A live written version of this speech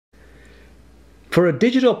For a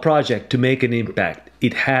digital project to make an impact,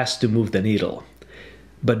 it has to move the needle.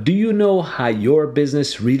 But do you know how your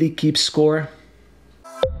business really keeps score?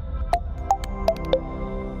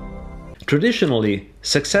 Traditionally,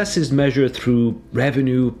 success is measured through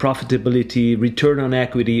revenue, profitability, return on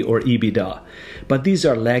equity, or EBITDA, but these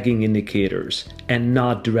are lagging indicators and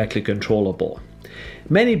not directly controllable.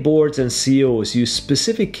 Many boards and CEOs use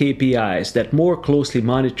specific KPIs that more closely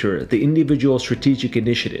monitor the individual strategic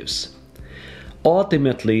initiatives.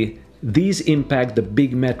 Ultimately, these impact the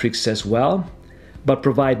big metrics as well, but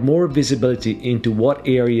provide more visibility into what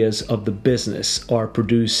areas of the business are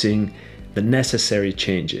producing the necessary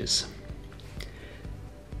changes.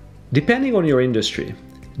 Depending on your industry,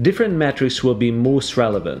 different metrics will be most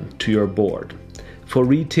relevant to your board. For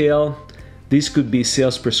retail, these could be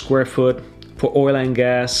sales per square foot. For oil and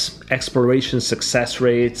gas, exploration success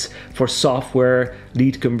rates. For software,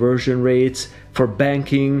 lead conversion rates. For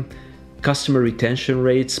banking, customer retention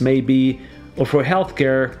rates maybe. Or for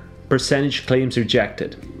healthcare, percentage claims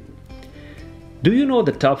rejected. Do you know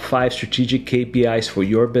the top 5 strategic KPIs for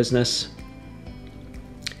your business?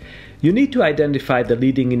 You need to identify the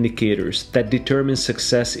leading indicators that determine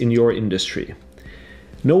success in your industry.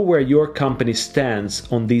 Know where your company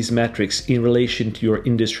stands on these metrics in relation to your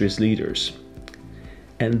industry's leaders.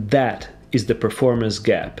 And that is the performance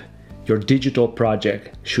gap your digital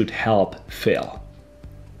project should help fill.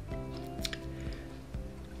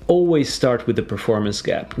 Always start with the performance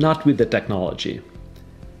gap, not with the technology.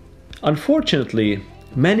 Unfortunately,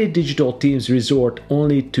 many digital teams resort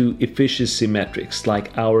only to efficiency metrics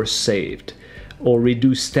like hours saved or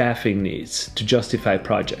reduced staffing needs to justify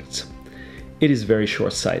projects. It is very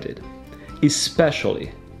short-sighted,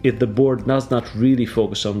 especially if the board does not really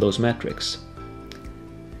focus on those metrics.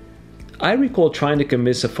 I recall trying to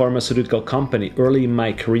convince a pharmaceutical company early in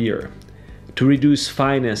my career to reduce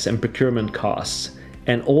finance and procurement costs,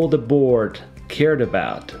 and all the board cared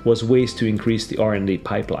about was ways to increase the R&D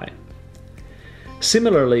pipeline.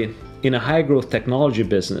 Similarly, in a high-growth technology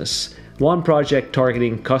business, one project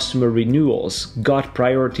targeting customer renewals got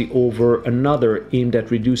priority over another aimed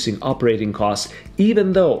at reducing operating costs,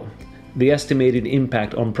 even though the estimated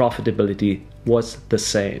impact on profitability was the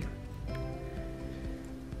same.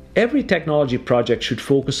 Every technology project should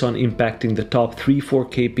focus on impacting the top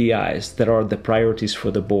 3-4 KPIs that are the priorities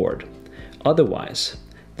for the board. Otherwise,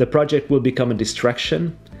 the project will become a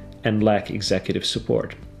distraction and lack executive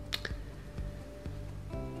support.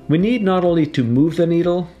 We need not only to move the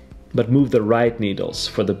needle, but move the right needles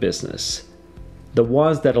for the business, the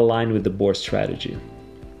ones that align with the board strategy.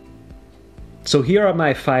 So here are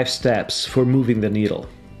my 5 steps for moving the needle.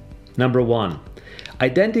 Number 1,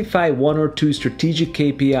 identify 1 or 2 strategic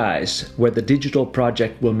KPIs where the digital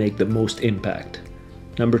project will make the most impact.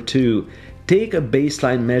 Number 2, take a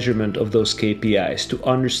baseline measurement of those KPIs to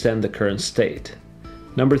understand the current state.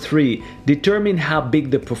 Number 3, determine how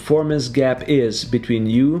big the performance gap is between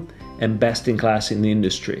you and best in class in the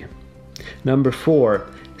industry. Number 4,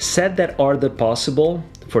 set that are the possible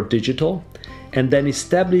for digital and then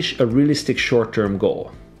establish a realistic short-term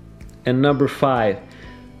goal. And number 5,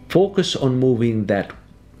 focus on moving that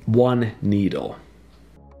one needle.